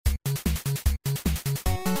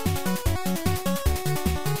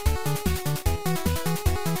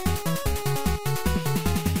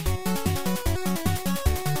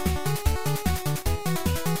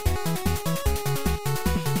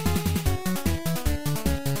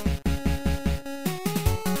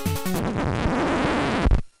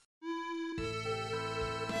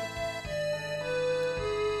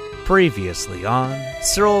Previously on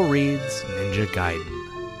Cyril Reads Ninja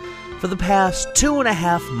Gaiden. For the past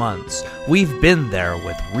 2.5 months, we've been there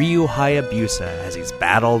with Ryu Hayabusa as he's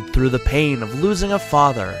battled through the pain of losing a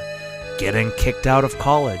father, getting kicked out of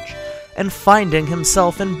college, and finding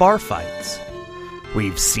himself in bar fights.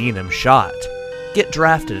 We've seen him shot, get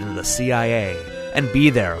drafted into the CIA, and be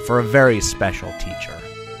there for a very special teacher.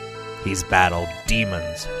 He's battled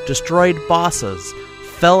demons, destroyed bosses,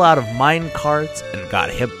 fell out of mine carts, and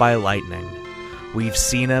got hit by lightning. We've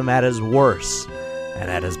seen him at his worst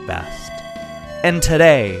and at his best. And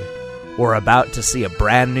today, we're about to see a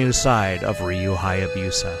brand new side of Ryu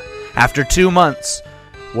Hayabusa. After 2 months,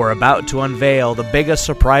 we're about to unveil the biggest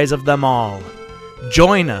surprise of them all.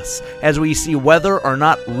 Join us as we see whether or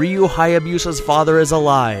not Ryu Hayabusa's father is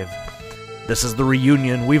alive. This is the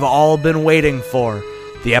reunion we've all been waiting for,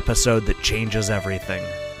 the episode that changes everything.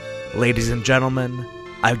 Ladies and gentlemen,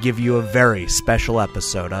 I give you a very special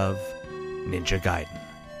episode of Ninja Gaiden.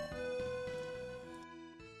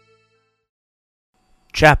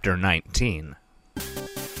 Chapter 19.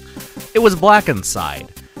 It was black inside,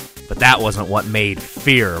 but that wasn't what made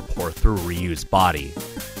fear pour through Ryu's body.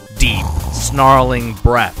 Deep, snarling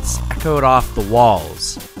breaths echoed off the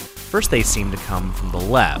walls. First they seemed to come from the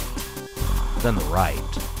left, then the right.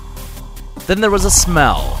 Then there was a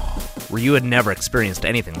smell. Ryu had never experienced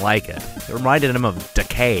anything like it. It reminded him of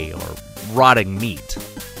decay or rotting meat.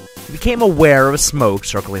 He became aware of smoke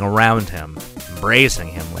circling around him, embracing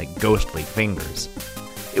him like ghostly fingers.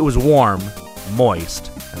 It was warm,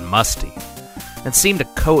 moist, and musty, and seemed to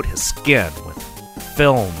coat his skin with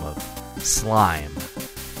film of slime.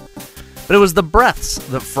 But it was the breaths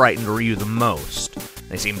that frightened Ryu the most.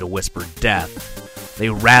 They seemed to whisper death. They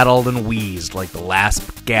rattled and wheezed like the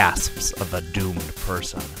last gasps of a doomed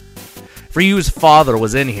person. If Ryu's father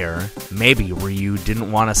was in here, maybe Ryu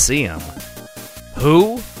didn't want to see him.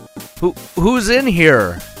 Who's in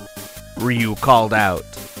here? Ryu called out.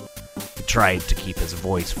 He tried to keep his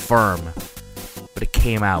voice firm, but it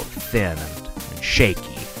came out thin and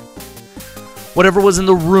shaky. Whatever was in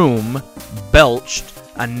the room belched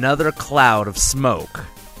another cloud of smoke.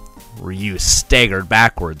 Ryu staggered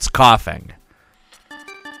backwards, coughing.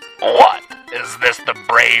 What? Is this the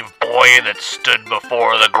brave boy that stood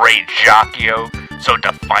before the great Jacchio so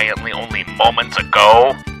defiantly only moments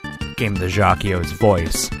ago? Came the Jacchio's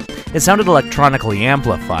voice. It sounded electronically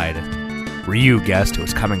amplified. Ryu guessed it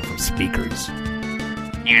was coming from speakers.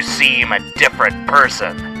 You seem a different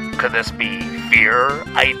person. Could this be fear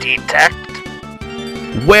I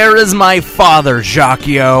detect? Where is my father,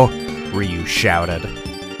 Jacchio? Ryu shouted.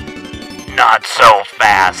 Not so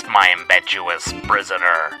fast, my impetuous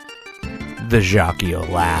prisoner. The Jacchio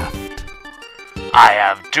laughed. I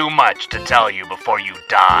have too much to tell you before you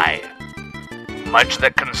die. Much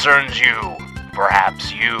that concerns you.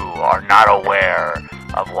 Perhaps you are not aware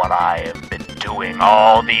of what I have been doing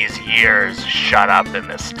all these years shut up in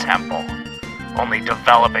this temple. Only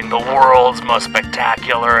developing the world's most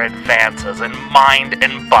spectacular advances in mind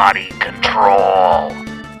and body control.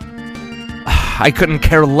 I couldn't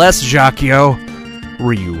care less, Jacchio,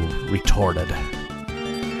 Ryu retorted.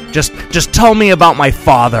 Just tell me about my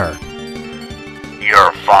father.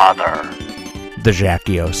 Your father, the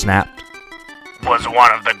Jacchio snapped, was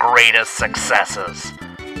one of the greatest successes.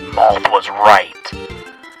 Malt was right.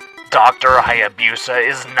 Dr. Hayabusa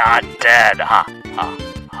is not dead. Ha, ha,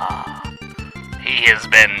 ha. He has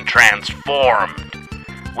been transformed.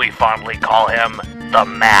 We fondly call him the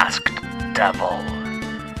Masked Devil.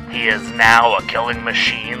 He is now a killing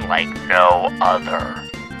machine like no other.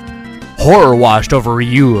 Horror washed over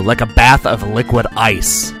Ryu like a bath of liquid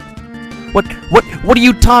ice. What are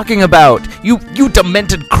you talking about? You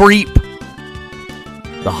demented creep!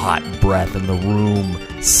 The hot breath in the room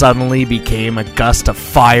suddenly became a gust of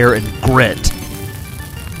fire and grit.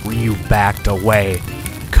 Ryu backed away,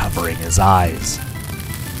 covering his eyes.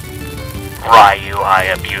 Ryu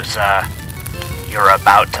Hayabusa, you're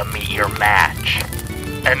about to meet your match.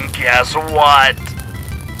 And guess what?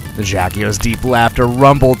 The Jacchio's deep laughter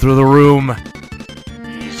rumbled through the room.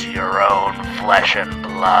 He's your own flesh and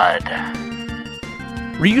blood.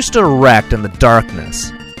 Ryu stood erect in the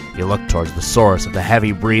darkness. He looked towards the source of the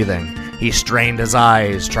heavy breathing. He strained his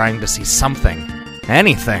eyes, trying to see something,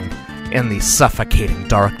 anything, in the suffocating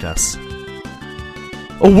darkness.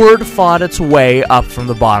 A word fought its way up from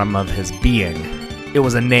the bottom of his being. It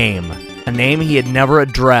was a name he had never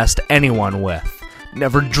addressed anyone with,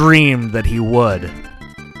 never dreamed that he would.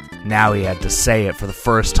 Now he had to say it for the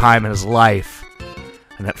first time in his life,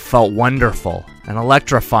 and it felt wonderful and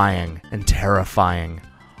electrifying and terrifying,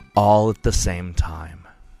 all at the same time.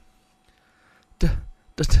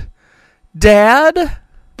 Dad?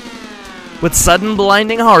 With sudden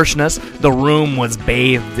blinding harshness, the room was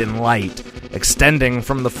bathed in light. Extending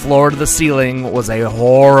from the floor to the ceiling was a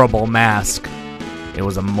horrible mask. It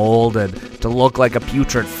was molded to look like a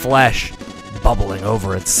putrid flesh, bubbling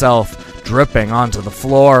over itself, dripping onto the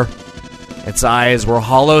floor. Its eyes were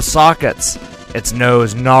hollow sockets, its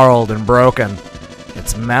nose gnarled and broken.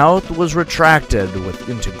 Its mouth was retracted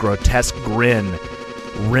into grotesque grin,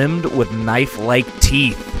 rimmed with knife-like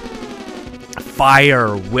teeth. Fire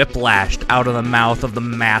whiplashed out of the mouth of the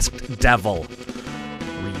masked devil.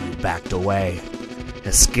 Ryu backed away,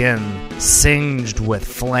 his skin singed with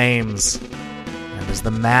flames. And as the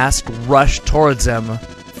mask rushed towards him,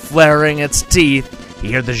 flaring its teeth,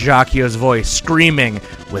 he heard the Jacquio's voice screaming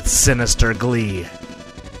with sinister glee.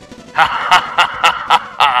 Ha ha ha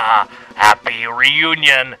ha ha! Happy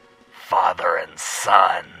reunion, father and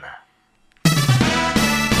son.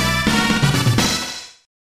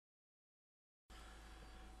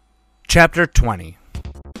 Chapter 20.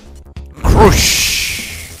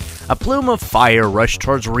 Croosh! A plume of fire rushed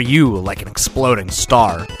towards Ryu like an exploding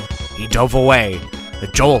star. He dove away. A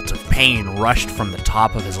jolt of pain rushed from the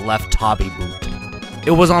top of his left Tabi boot.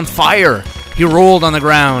 It was on fire! He rolled on the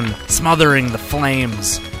ground, smothering the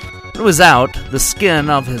flames. When it was out, the skin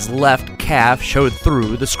of his left calf showed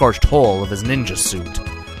through the scorched hole of his ninja suit.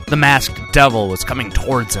 The masked devil was coming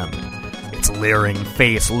towards him. Its leering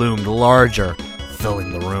face loomed larger,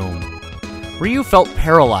 filling the room. Ryu felt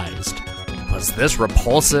paralyzed. Was this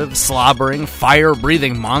repulsive, slobbering,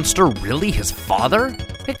 fire-breathing monster really his father?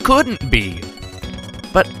 It couldn't be.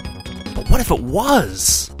 But what if it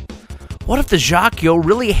was? What if the Jacquio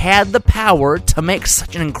really had the power to make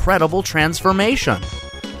such an incredible transformation?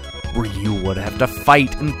 Ryu would have to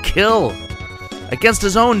fight and kill against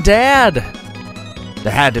his own dad.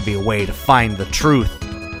 There had to be a way to find the truth.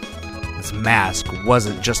 This mask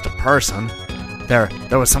wasn't just a person.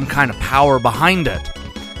 There was some kind of power behind it.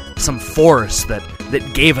 Some force that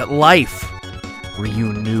gave it life.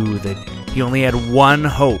 Ryu knew that he only had one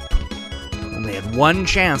hope. Only had one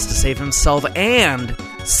chance to save himself and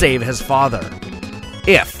save his father.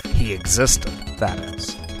 If he existed, that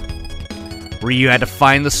is. Ryu had to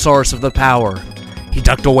find the source of the power. He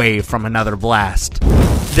ducked away from another blast.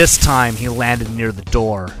 This time he landed near the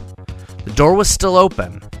door. The door was still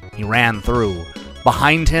open. He ran through.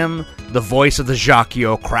 Behind him, the voice of the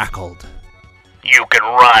Jacquio crackled. You can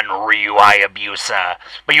run, Ryu Hayabusa,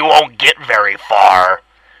 but you won't get very far.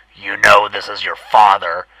 You know this is your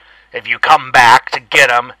father. If you come back to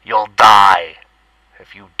get him, you'll die.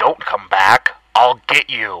 If you don't come back, I'll get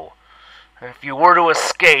you. If you were to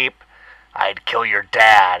escape, I'd kill your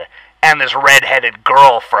dad and this red-headed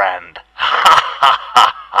girlfriend. Ha ha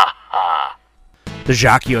ha ha ha. The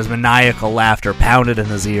Jacquio's maniacal laughter pounded in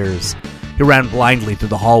his ears. He ran blindly through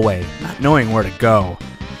the hallway, not knowing where to go.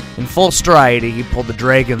 In full stride, he pulled the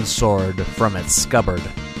dragon's sword from its scabbard.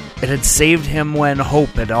 It had saved him when hope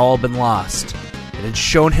had all been lost. It had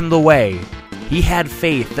shown him the way. He had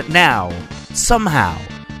faith that now, somehow,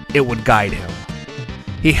 it would guide him.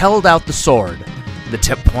 He held out the sword. The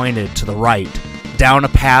tip pointed to the right, down a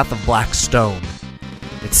path of black stone.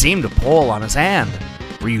 It seemed to pull on his hand.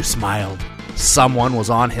 Ryu smiled. Someone was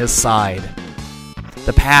on his side.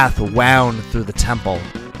 The path wound through the temple,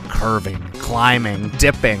 curving, climbing,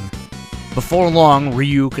 dipping. Before long,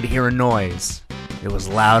 Ryu could hear a noise. It was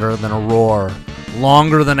louder than a roar,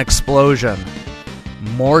 longer than an explosion,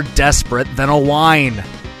 more desperate than a whine.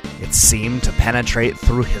 It seemed to penetrate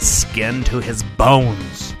through his skin to his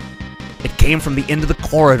bones. It came from the end of the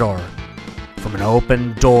corridor, from an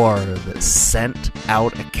open door that sent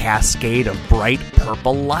out a cascade of bright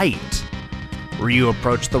purple light. Ryu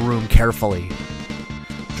approached the room carefully.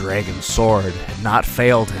 The dragon's sword had not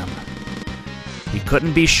failed him. He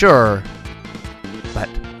couldn't be sure, but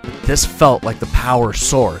this felt like the power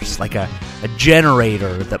source, like a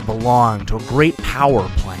generator that belonged to a great power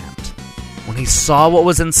plant. When he saw what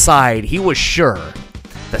was inside, he was sure.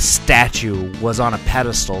 The statue was on a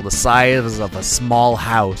pedestal the size of a small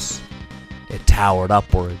house. It towered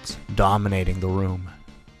upwards, dominating the room.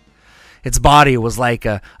 Its body was like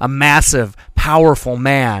a massive, powerful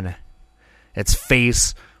man. Its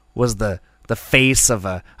face was the face of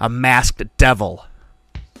a masked devil.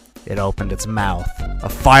 It opened its mouth. A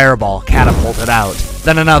fireball catapulted out,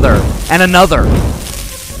 then another, and another.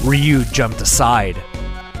 Ryu jumped aside.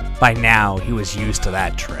 By now, he was used to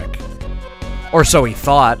that trick. Or so he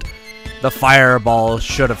thought. The fireball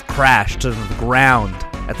should have crashed to the ground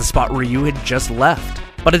at the spot Ryu had just left.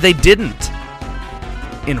 But they didn't.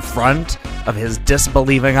 In front of his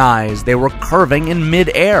disbelieving eyes, they were curving in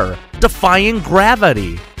mid-air, defying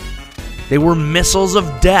gravity. They were missiles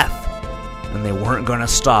of death, and they weren't going to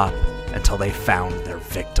stop until they found their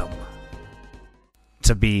victim.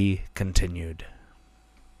 To be continued.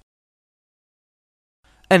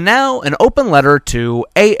 And now, an open letter to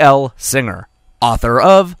A.L. Singer, author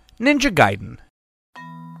of Ninja Gaiden.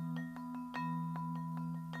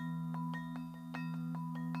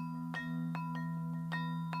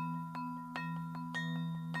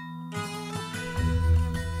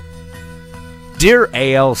 Dear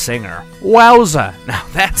A.L. Singer, wowza! Now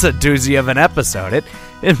that's a doozy of an episode.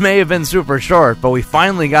 It may have been super short, but we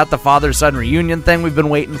finally got the father-son reunion thing we've been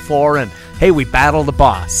waiting for, and hey, we battled the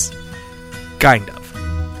boss. Kind of.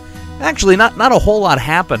 Actually, not a whole lot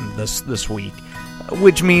happened this week,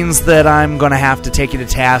 which means that I'm going to have to take you to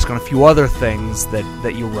task on a few other things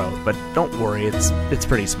that you wrote, but don't worry, it's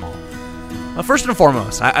pretty small. First and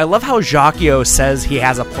foremost, I love how Jacquio says he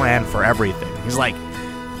has a plan for everything. He's like,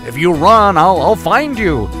 if you run, I'll find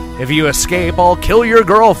you. If you escape, I'll kill your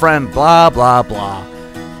girlfriend, blah, blah, blah.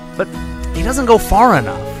 But he doesn't go far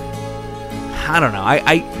enough. I don't know,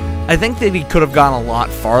 I think that he could have gone a lot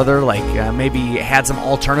farther, like maybe had some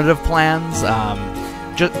alternative plans,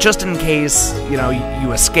 just in case,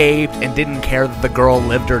 you escaped and didn't care that the girl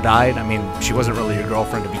lived or died. I mean, she wasn't really your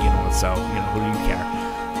girlfriend to begin with, so, who do you care?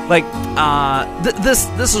 Like,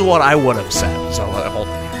 this is what I would have said, so hold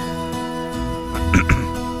on here.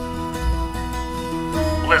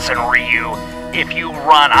 Listen, Ryu, if you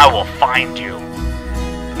run, I will find you.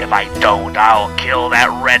 If I don't, I'll kill that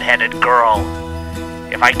red-headed girl.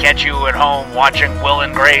 If I catch you at home watching Will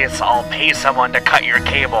and Grace, I'll pay someone to cut your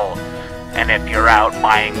cable. And if you're out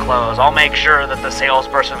buying clothes, I'll make sure that the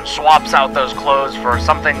salesperson swaps out those clothes for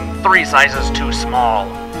something 3 sizes too small.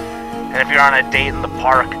 And if you're on a date in the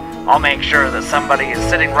park, I'll make sure that somebody is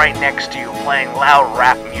sitting right next to you playing loud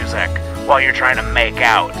rap music while you're trying to make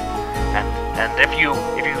out. And if you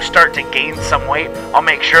start to gain some weight, I'll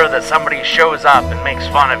make sure that somebody shows up and makes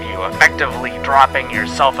fun of you, effectively dropping your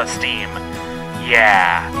self-esteem.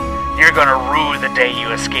 Yeah, you're gonna rue the day you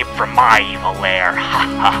escape from my evil lair. Ha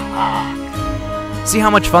ha ha. See how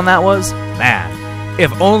much fun that was? Man,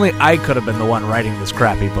 if only I could have been the one writing this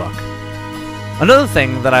crappy book. Another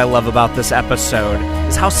thing that I love about this episode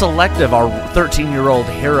is how selective our 13-year-old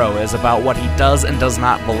hero is about what he does and does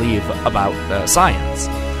not believe about science.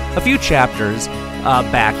 A few chapters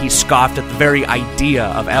back, he scoffed at the very idea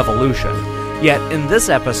of evolution. Yet, in this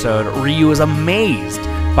episode, Ryu is amazed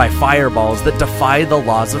by fireballs that defy the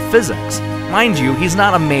laws of physics. Mind you, he's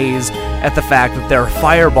not amazed at the fact that there are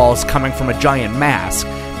fireballs coming from a giant mask,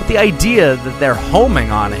 but the idea that they're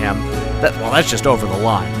homing on him, that's just over the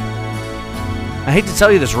line. I hate to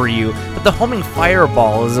tell you this, Ryu, but the homing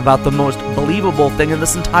fireball is about the most believable thing in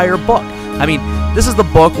this entire book. I mean, this is the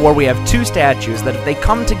book where we have 2 statues that if they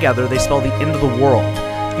come together, they spell the end of the world.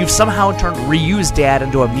 You've somehow turned Ryu's dad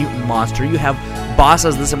into a mutant monster. You have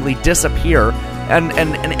bosses that simply disappear, and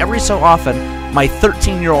every so often, my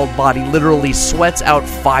 13-year-old body literally sweats out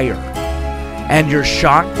fire. And you're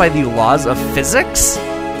shocked by the laws of physics?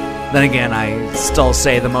 Then again, I still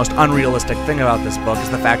say the most unrealistic thing about this book is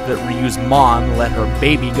the fact that Ryu's mom let her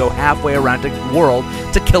baby go halfway around the world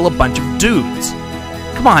to kill a bunch of dudes.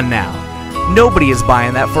 Come on now. Nobody is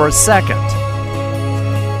buying that for a second.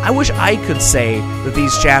 I wish I could say that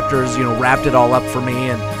these chapters, wrapped it all up for me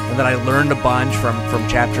and that I learned a bunch from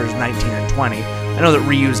chapters 19 and 20. I know that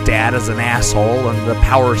Ryu's dad is an asshole and the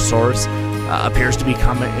power source appears to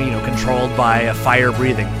become, controlled by a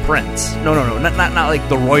fire-breathing prince. No, not like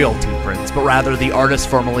the royalty prince, but rather the artist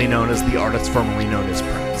formerly known as the artist formerly known as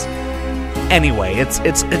Prince. Anyway,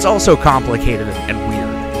 it's also complicated and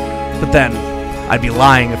weird. But then, I'd be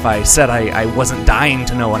lying if I said I wasn't dying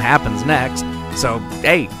to know what happens next. So,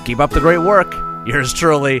 hey, keep up the great work. Yours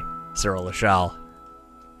truly, Cyril.